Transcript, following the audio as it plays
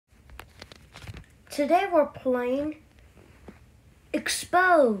Today we're playing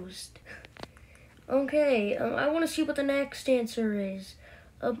Exposed. Okay, I want to see what the next answer is.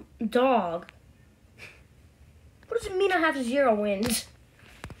 Dog. What does it mean I have 0 wins?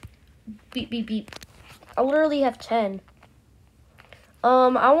 Beep, beep, beep. I literally have 10.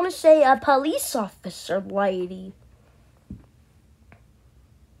 I want to say a police officer lady.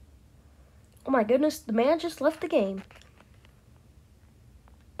 Oh my goodness, the man just left the game.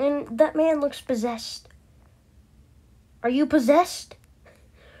 And that man looks possessed. Are you possessed?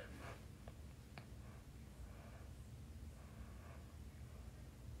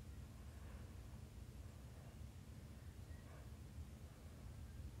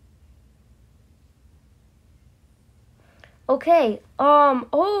 Okay,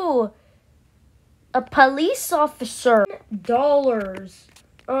 oh, a police officer. $.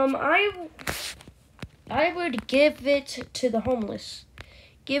 I would give it to the homeless.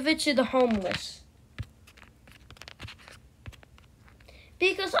 Give it to the homeless.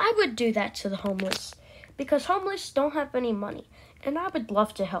 Because I would do that to the homeless. Because homeless don't have any money. And I would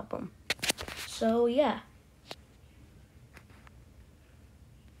love to help them. So, yeah.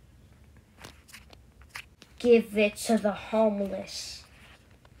 Give it to the homeless.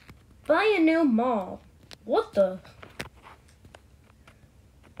 Buy a new mall. What the?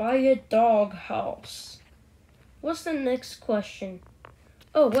 Buy a dog house. What's the next question?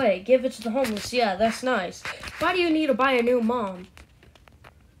 Oh, wait, give it to the homeless. Yeah, that's nice. Why do you need to buy a new mom?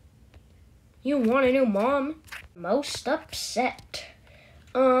 You want a new mom? Most upset.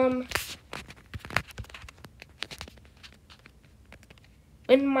 When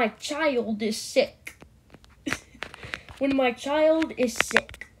my child is sick. When my child is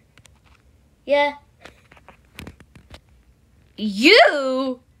sick. Yeah.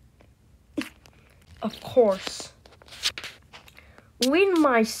 You? Of course. When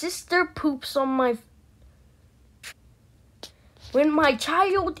my sister poops on my... When my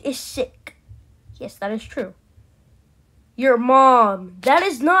child is sick. Yes, that is true. Your mom. That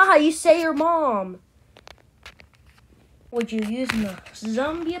is not how you say your mom. Would you use in the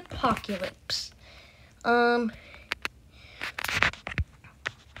zombie apocalypse? I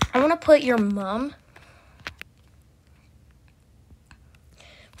want to put your mom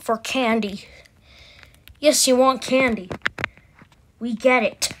for candy. Yes, you want candy. We get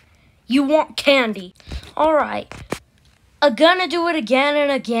it. You want candy. Alright. I'm gonna do it again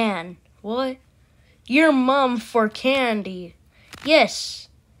and again. What? Your mom for candy. Yes.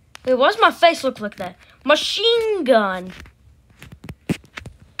 Wait, why does my face look like that? Machine gun.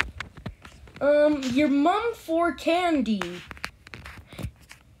 Your mom for candy.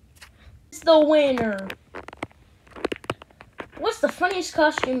 It's the winner. What's the funniest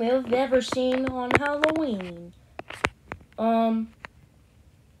costume you've ever seen on Halloween?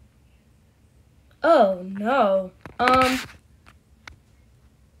 Oh, no.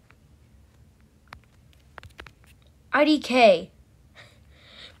 IDK.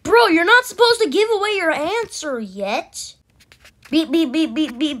 Bro, you're not supposed to give away your answer yet. Beep, beep, beep,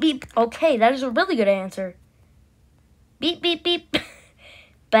 beep, beep, beep. Okay, that is a really good answer. Beep, beep, beep.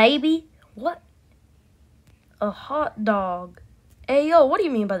 Baby, what? A hot dog. Hey, yo, what do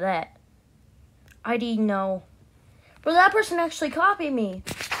you mean by that? ID, no. Bro, that person actually copied me.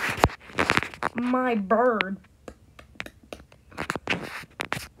 My bird.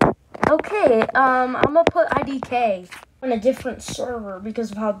 Okay, I'm gonna put IDK on a different server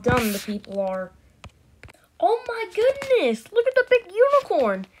because of how dumb the people are. Oh my goodness, look at the big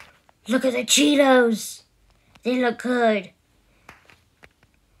unicorn. Look at the Cheetos. They look good.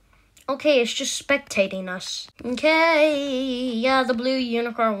 Okay, it's just spectating us. Okay, yeah, the blue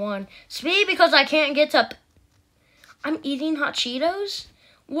unicorn won. Speed because I can't get to... I'm eating hot Cheetos?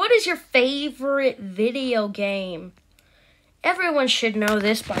 What is your favorite video game? Everyone should know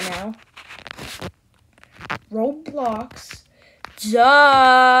this by now. Roblox. Duh.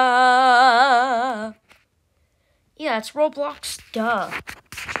 Yeah, it's Roblox. Duh.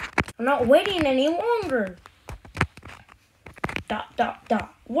 I'm not waiting any longer. ...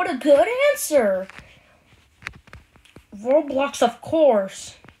 What a good answer. Roblox, of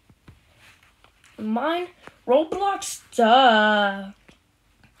course. Mine, Roblox. Duh.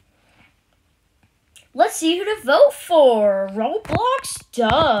 Let's see who to vote for. Roblox,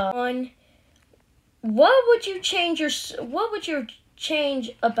 duh. What would you change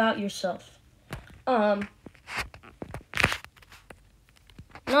about yourself? Not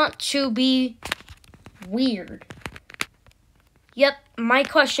to be weird. Yep, my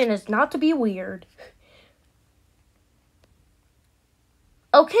question is not to be weird.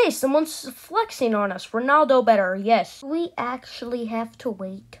 Okay, someone's flexing on us. Ronaldo better, yes. We actually have to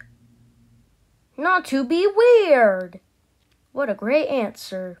wait. Not to be weird. What a great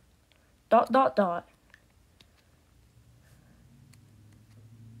answer. ...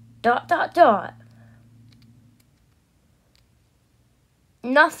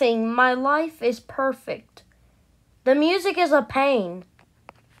 Nothing. My life is perfect. The music is a pain.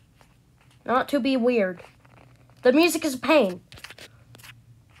 Not to be weird. The music is a pain.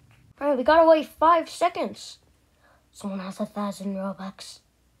 Alright, we gotta wait 5 seconds. Someone has 1,000 Robux.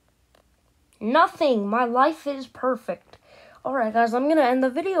 Nothing. My life is perfect. Alright, guys, I'm gonna end the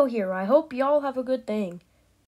video here. I hope y'all have a good thing.